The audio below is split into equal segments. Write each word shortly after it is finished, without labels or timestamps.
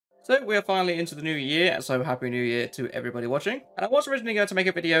So we are finally into the new year, so happy new year to everybody watching. And I was originally going to make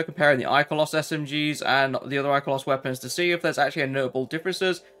a video comparing the Icolos SMGs and the other Icolos weapons to see if there's actually notable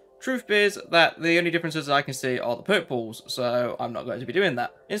differences. Truth is that the only differences I can see are the perk pools, so I'm not going to be doing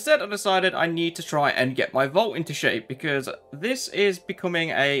that. Instead, I decided I need to try and get my vault into shape, because this is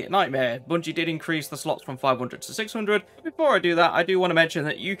becoming a nightmare. Bungie did increase the slots from 500 to 600. Before I do that, I do want to mention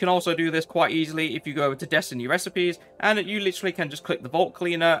that you can also do this quite easily if you go over to Destiny recipes, and you literally can just click the vault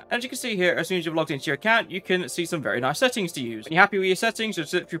cleaner. As you can see here, as soon as you've logged into your account, you can see some very nice settings to use. When you're happy with your settings,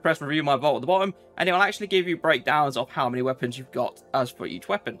 just literally press review my vault at the bottom, and it will actually give you breakdowns of how many weapons you've got as for each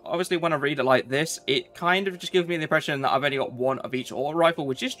weapon. Obviously, when I read it like this, it kind of just gives me the impression that I've only got one of each auto rifle,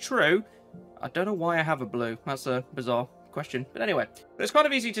 which is true. I don't know why I have a blue. That's a bizarre question. But anyway, it's kind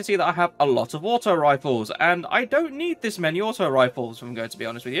of easy to see that I have a lot of auto rifles, and I don't need this many auto rifles, if I'm going to be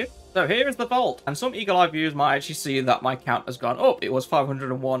honest with you. So here is the vault, and some eagle-eye viewers might actually see that my count has gone up. It was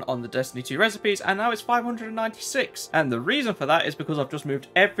 501 on the Destiny 2 recipes, and now it's 596. And the reason for that is because I've just moved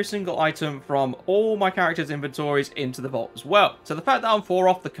every single item from all my characters' inventories into the vault as well. So the fact that I'm 4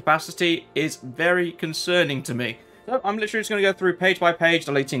 off the capacity is very concerning to me. So I'm literally just going to go through page by page,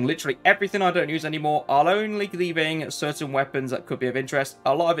 deleting literally everything I don't use anymore. I'll only leaving certain weapons that could be of interest.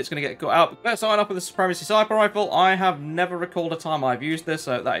 A lot of it's going to get cut out. Let's start off with the Supremacy Sniper Rifle. I have never recalled a time I've used this,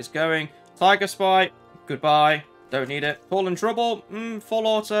 so that is going. Tiger Spy, goodbye. Don't need it. Fallen Trouble, full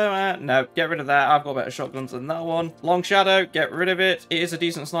auto, no, get rid of that. I've got better shotguns than that one. Long Shadow, get rid of it. It is a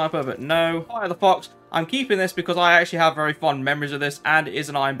decent sniper, but no. Fire the Fox, I'm keeping this because I actually have very fond memories of this, and it is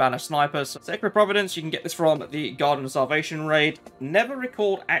an Iron Banner sniper. So Sacred Providence, you can get this from the Garden of Salvation raid. Never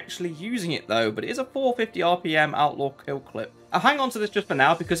recalled actually using it though, but it is a 450 RPM outlaw kill clip. I'll hang on to this just for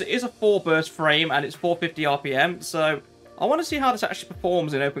now because it is a 4-burst frame and it's 450 RPM, so I want to see how this actually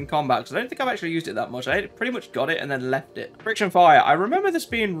performs in open combat, because I don't think I've actually used it that much. I pretty much got it and then left it. Friction Fire. I remember this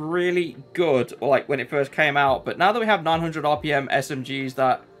being really good, like when it first came out, but now that we have 900 RPM SMGs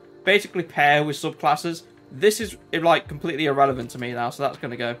that basically pair with subclasses, this is like completely irrelevant to me now, so that's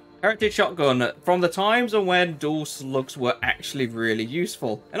going to go. Heritage Shotgun. From the times of when dual slugs were actually really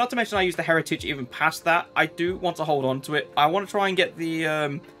useful. And not to mention I use the Heritage even past that. I do want to hold on to it. I want to try and get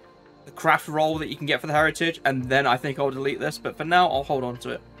the craft roll that you can get for the Heritage, and then I think I'll delete this, but for now I'll hold on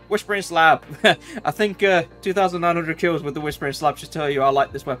to it. Whispering Slab. I think 2,900 kills with the Whispering Slab should tell you I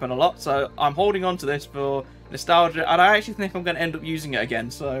like this weapon a lot, so I'm holding on to this for nostalgia, and I actually think I'm going to end up using it again,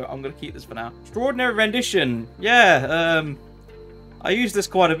 so I'm going to keep this for now. Extraordinary Rendition. Yeah, I use this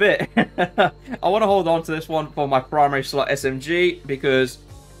quite a bit. I want to hold on to this one for my primary slot SMG, because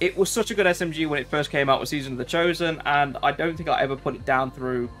it was such a good SMG when it first came out with Season of the Chosen, and I don't think I ever put it down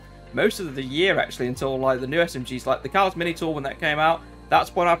through most of the year actually until like the new SMGs, like the Callus Mini Tool when that came out.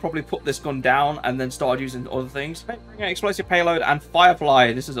 That's when I probably put this gun down and then started using other things. Explosive Payload and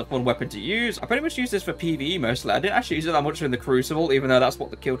Firefly. This is a fun weapon to use. I pretty much use this for PvE mostly. I didn't actually use it that much in the Crucible, even though that's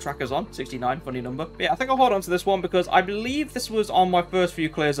what the kill tracker's on. 69, funny number. But yeah, I think I'll hold on to this one because I believe this was on my first few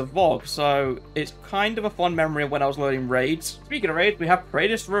clears of VOG, so it's kind of a fun memory of when I was loading raids. Speaking of raids, we have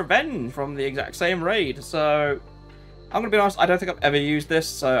Praetor's Revenge from the exact same raid, so I'm going to be honest, I don't think I've ever used this,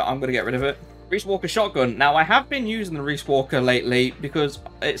 so I'm going to get rid of it. Reese Walker Shotgun. Now, I have been using the Reese Walker lately because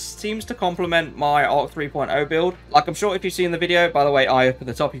it seems to complement my ARC 3.0 build. Like, I'm sure if you've seen the video, by the way, eye up at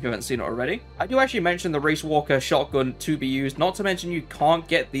the top if you haven't seen it already. I do actually mention the Reese Walker Shotgun to be used, not to mention you can't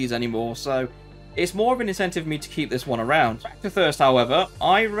get these anymore, so it's more of an incentive for me to keep this one around. Back to Thirst, however,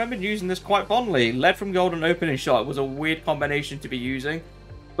 I remember using this quite fondly. Lead from Gold and Opening Shot was a weird combination to be using,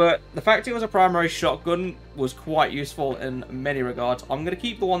 but the fact it was a primary shotgun was quite useful in many regards. I'm going to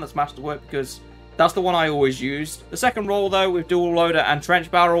keep the one that's Masterwork because that's the one I always used. The second roll, though, with Dual Loader and Trench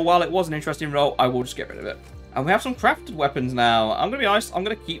Barrel, while it was an interesting roll, I will just get rid of it. And we have some crafted weapons now. I'm going to be honest, I'm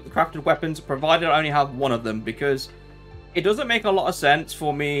going to keep the crafted weapons, provided I only have one of them, because it doesn't make a lot of sense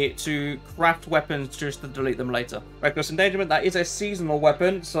for me to craft weapons just to delete them later. Reckless Endangerment, that is a seasonal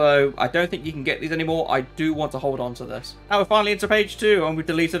weapon, so I don't think you can get these anymore. I do want to hold on to this. Now we're finally into page 2, and we've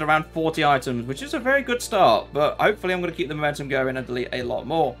deleted around 40 items, which is a very good start, but hopefully I'm going to keep the momentum going and delete a lot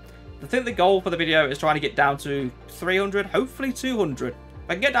more. I think the goal for the video is trying to get down to 300, hopefully 200. If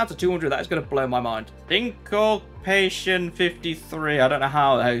I can get down to 200, that is going to blow my mind. Syncopation 53. I don't know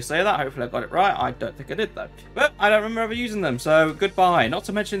how you say that. Hopefully I got it right. I don't think I did, though. But I don't remember ever using them, so goodbye. Not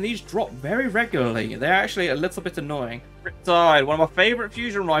to mention, these drop very regularly. They're actually a little bit annoying. Riptide, one of my favorite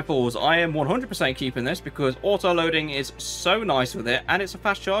fusion rifles. I am 100% keeping this because auto-loading is so nice with it, and it's a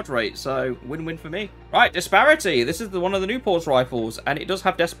fast charge rate, so win-win for me. Right, Disparity. This is one of the Newport's rifles, and it does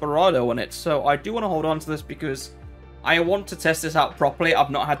have Desperado on it, so I do want to hold on to this because I want to test this out properly. I've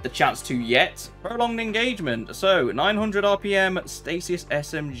not had the chance to yet. Prolonged engagement. So 900 RPM Stasis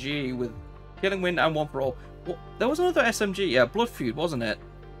SMG with Killing Wind and One for All. What? There was another SMG. Yeah, Blood Feud, wasn't it?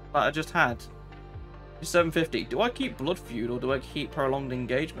 That I just had. 750. Do I keep Blood Feud or do I keep Prolonged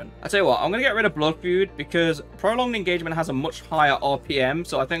Engagement? I tell you what, I'm going to get rid of Blood Feud because Prolonged Engagement has a much higher RPM,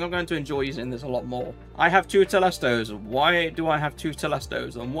 so I think I'm going to enjoy using this a lot more. I have 2 Telestos. Why do I have 2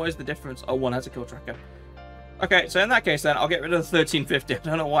 Telestos? And what is the difference? Oh, one has a kill tracker. Okay, so in that case then, I'll get rid of the 1350. I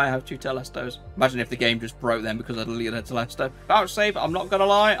don't know why I have 2 Telestos. Imagine if the game just broke then because I deleted a Telesto. Vouchsafe, I'm not going to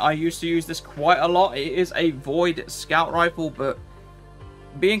lie, I used to use this quite a lot. It is a Void Scout Rifle, but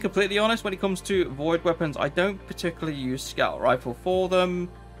being completely honest, when it comes to Void weapons, I don't particularly use Scout Rifle for them.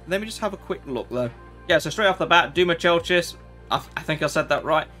 Let me just have a quick look though. Yeah, so straight off the bat, Duma Chelchis, I think I said that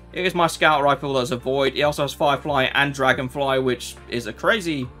right. It is my Scout Rifle that's a Void. It also has Firefly and Dragonfly, which is a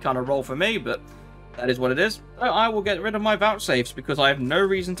crazy kind of role for me, but that is what it is. So I will get rid of my Vouchsafes because I have no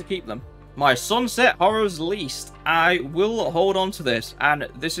reason to keep them. My Sunset Horrors Least. I will hold on to this, and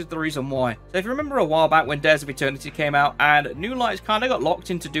this is the reason why. So if you remember a while back when Dares of Eternity came out, and New Lights kind of got locked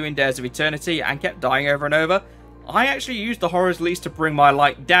into doing Dares of Eternity and kept dying over and over, I actually used the Horrors Least to bring my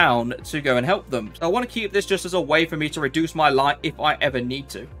light down to go and help them. So I want to keep this just as a way for me to reduce my light if I ever need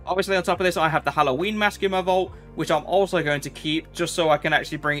to. Obviously on top of this, I have the Halloween mask in my vault, which I'm also going to keep just so I can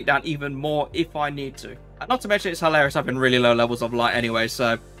actually bring it down even more if I need to. And not to mention it's hilarious having really low levels of light anyway,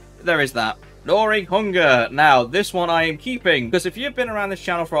 so there is that. Gnawing Hunger. Now, this one I am keeping, because if you've been around this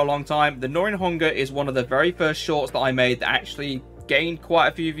channel for a long time, the Gnawing Hunger is one of the very first shorts that I made that actually gained quite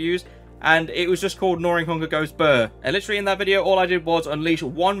a few views, and it was just called Gnawing Hunger Goes Burr. And literally in that video, all I did was unleash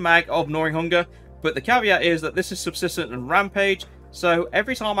 1 mag of Gnawing Hunger, but the caveat is that this is Subsistent and Rampage, so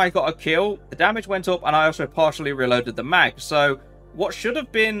every time I got a kill, the damage went up, and I also partially reloaded the mag. So what should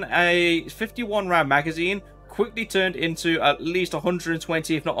have been a 51 round magazine quickly turned into at least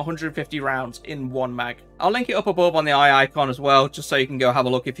 120 if not 150 rounds in 1 mag. I'll link it up above on the eye icon as well, just so you can go have a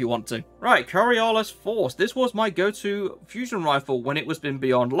look if you want to. Right, Coriolis Force. This was my go-to fusion rifle when it was in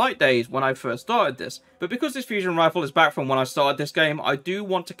Beyond Light days when I first started this. But because this fusion rifle is back from when I started this game, I do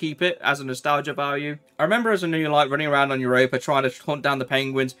want to keep it as a nostalgia value. I remember as a new light running around on Europa trying to hunt down the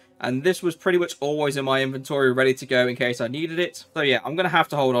penguins, and this was pretty much always in my inventory ready to go in case I needed it. So yeah, I'm going to have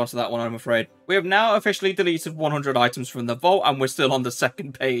to hold on to that one, I'm afraid. We have now officially deleted 100 items from the vault, and we're still on the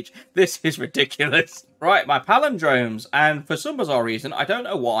 2nd page. This is ridiculous. Right, my palindromes, and for some bizarre reason, I don't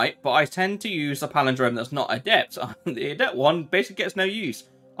know why, but I tend to use the palindrome that's not Adept. The Adept one basically gets no use.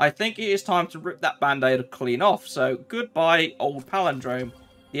 I think it is time to rip that band-aid clean off, so goodbye old palindrome.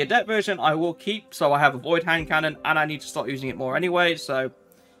 The Adept version I will keep, so I have a Void Hand Cannon, and I need to start using it more anyway, so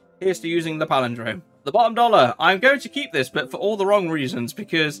here's to using the palindrome. The bottom dollar, I'm going to keep this, but for all the wrong reasons,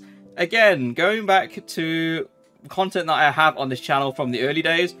 because, again, going back to content that I have on this channel from the early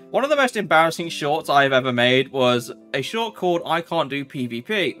days, one of the most embarrassing shorts I've ever made was a short called I Can't Do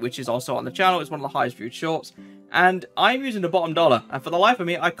PvP, which is also on the channel. It's one of the highest viewed shorts, and I'm using the bottom dollar, and for the life of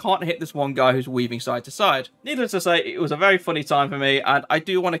me, I can't hit this one guy who's weaving side to side. Needless to say, it was a very funny time for me, and I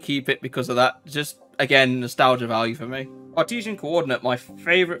do want to keep it because of that. Just, again, nostalgia value for me. Cartesian Coordinate, my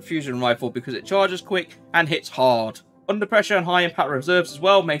favourite fusion rifle because it charges quick and hits hard. Under pressure and high impact reserves as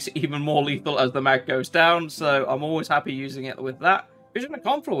well makes it even more lethal as the mag goes down, so I'm always happy using it with that. Vision of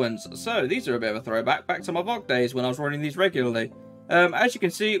Confluence. So these are a bit of a throwback back to my VOG days when I was running these regularly. As you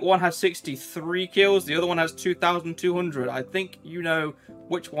can see, one has 63 kills, the other one has 2,200. I think you know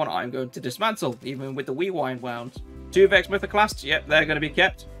which one I'm going to dismantle, even with the rewind wounds. 2 Vex Mythoclasts, yep, they're going to be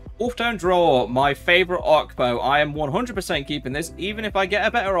kept. Wolftone Draw, my favourite arc bow. I am 100% keeping this, even if I get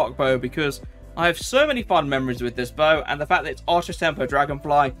a better arc bow, because I have so many fond memories with this bow, and the fact that it's Archer Tempo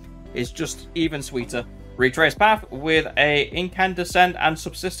Dragonfly is just even sweeter. Retrace Path with a Incandescent and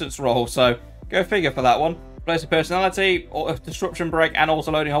Subsistence roll, so go figure for that one. Place of Personality, Disruption Break, and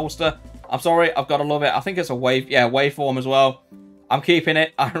also Loading Holster. I'm sorry, I've got to love it. I think it's a waveform as well. I'm keeping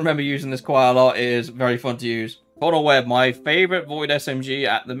it. I remember using this quite a lot. It is very fun to use. Portal Web, my favourite Void SMG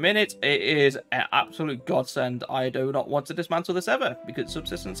at the minute. It is an absolute godsend. I do not want to dismantle this ever because it's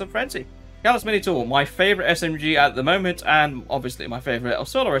Subsistence and Frenzy. Callus Mini Tool, my favourite SMG at the moment, and obviously my favourite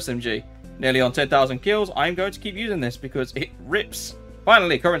Solar SMG. Nearly on 10,000 kills, I'm going to keep using this because it rips.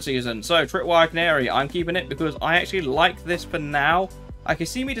 Finally, current season. So, Tripwire Canary, I'm keeping it because I actually like this for now. I can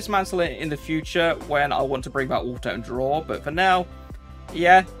see me dismantle it in the future when I want to bring back Wolftone Draw, but for now,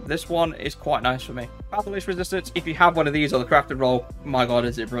 yeah, this one is quite nice for me. Battle Ace Resistance, if you have one of these or the crafted roll, my god,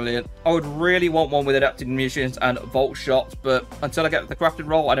 is it brilliant. I would really want one with adapted munitions and vault shots, but until I get the crafted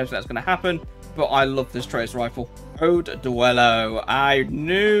roll, I don't think that's going to happen. But I love this trace rifle. Ode Duello. I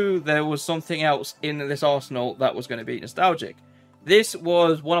knew there was something else in this arsenal that was going to be nostalgic. This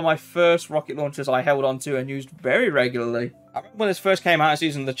was one of my first rocket launchers I held onto and used very regularly. I remember when this first came out as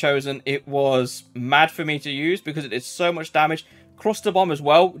using the Chosen, it was mad for me to use because it did so much damage. Cluster Bomb as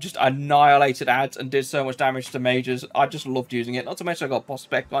well, just annihilated ads and did so much damage to mages. I just loved using it. Not to mention I got boss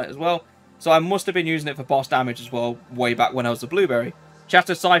spec on it as well. So I must have been using it for boss damage as well, way back when I was a Blueberry.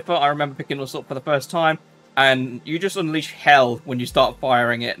 Chatter Cypher, I remember picking this up for the first time. And you just unleash hell when you start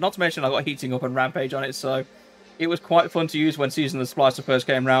firing it. Not to mention I got Heating Up and Rampage on it, so it was quite fun to use when Season of the Splicer first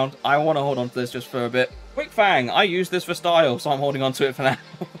came round. I want to hold on to this just for a bit. Quick Fang, I use this for style, so I'm holding on to it for now.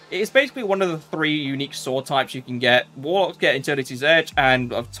 It's basically one of the 3 unique sword types you can get. Warlocks get Eternity's Edge,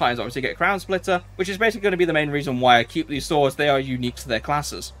 and Titans obviously get Crown Splitter, which is basically going to be the main reason why I keep these swords. They are unique to their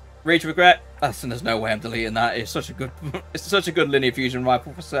classes. Rage Regret, there's no way I'm deleting that. It's such a good, it's such a good linear fusion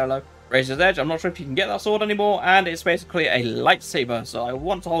rifle for solo. Razor's Edge, I'm not sure if you can get that sword anymore, and it's basically a lightsaber, so I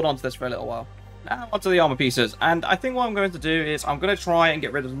want to hold on to this for a little while. Now onto the armor pieces, and I think what I'm going to do is I'm going to try and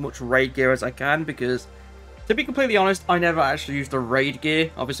get rid of as much raid gear as I can, because to be completely honest, I never actually used the raid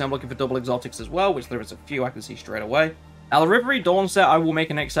gear. Obviously, I'm looking for double exotics as well, which there is a few I can see straight away. Now, the Reverie Dawn set, I will make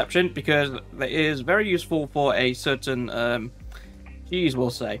an exception, because it is very useful for a certain, cheese,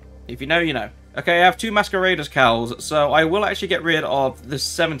 we'll say. If you know, you know. Okay, I have 2 Masqueraders cowls, so I will actually get rid of the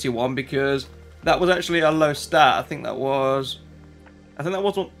 71, because that was actually a low stat. I think that one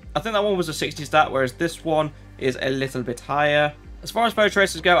was a 60 stat, whereas this one is a little bit higher. As far as foe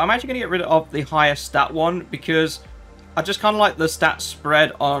tracers go, I'm actually going to get rid of the higher stat one because I just kind of like the stat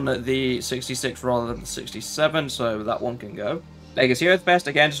spread on the 66 rather than the 67, so that one can go. Legacy Earth Vest,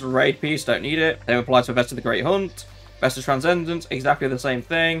 again, just a raid piece, don't need it. They apply to Vest of the Great Hunt. Vest of Transcendence, exactly the same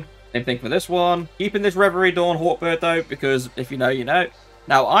thing. Same thing for this one. Keeping this Reverie Dawn Hawkbird though, because if you know, you know.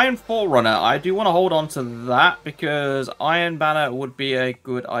 Now, Iron Forerunner, I do want to hold on to that because Iron Banner would be a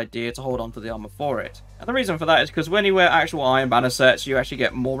good idea to hold on to the armor for it. And the reason for that is because when you wear actual Iron Banner sets, you actually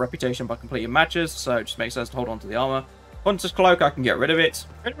get more reputation by completing matches, so it just makes sense to hold on to the armor. Hunter's Cloak, I can get rid of it.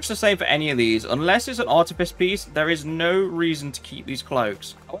 Pretty much the same for any of these. Unless it's an Artifice piece, there is no reason to keep these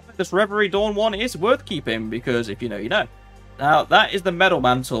cloaks. However, this Reverie Dawn one is worth keeping because if you know, you know. Now, that is the Metal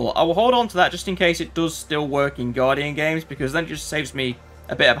Mantle. I will hold on to that just in case it does still work in Guardian games because then it just saves me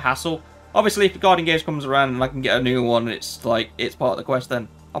a bit of hassle. Obviously, if the Guardian games comes around and I can get a new one, it's like, it's part of the quest, then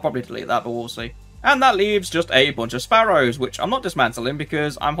I'll probably delete that, but we'll see. And that leaves just a bunch of Sparrows, which I'm not dismantling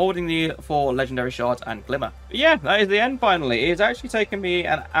because I'm holding these for Legendary Shard and Glimmer. But yeah, that is the end finally. It's actually taken me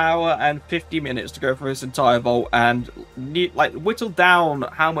an hour and 50 minutes to go through this entire vault and whittle down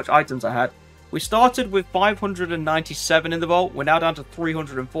how much items I had. We started with 597 in the vault. We're now down to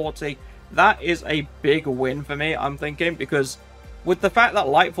 340. That is a big win for me, I'm thinking, because with the fact that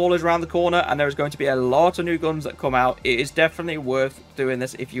Lightfall is around the corner and there is going to be a lot of new guns that come out, it is definitely worth doing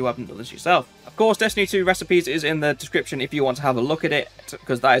this if you haven't done this yourself. Of course, Destiny 2 recipes is in the description if you want to have a look at it,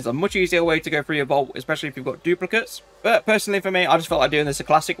 because that is a much easier way to go through your vault, especially if you've got duplicates. But personally for me, I just felt like doing this a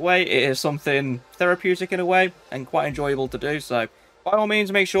classic way. It is something therapeutic in a way and quite enjoyable to do, so by all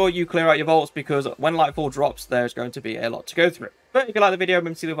means, make sure you clear out your vaults because when Lightfall drops, there's going to be a lot to go through. But if you like the video,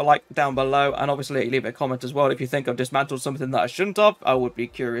 remember to leave a like down below, and obviously leave a comment as well if you think I've dismantled something that I shouldn't have. I would be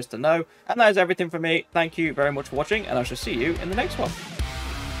curious to know. And that is everything from me. Thank you very much for watching, and I shall see you in the next one.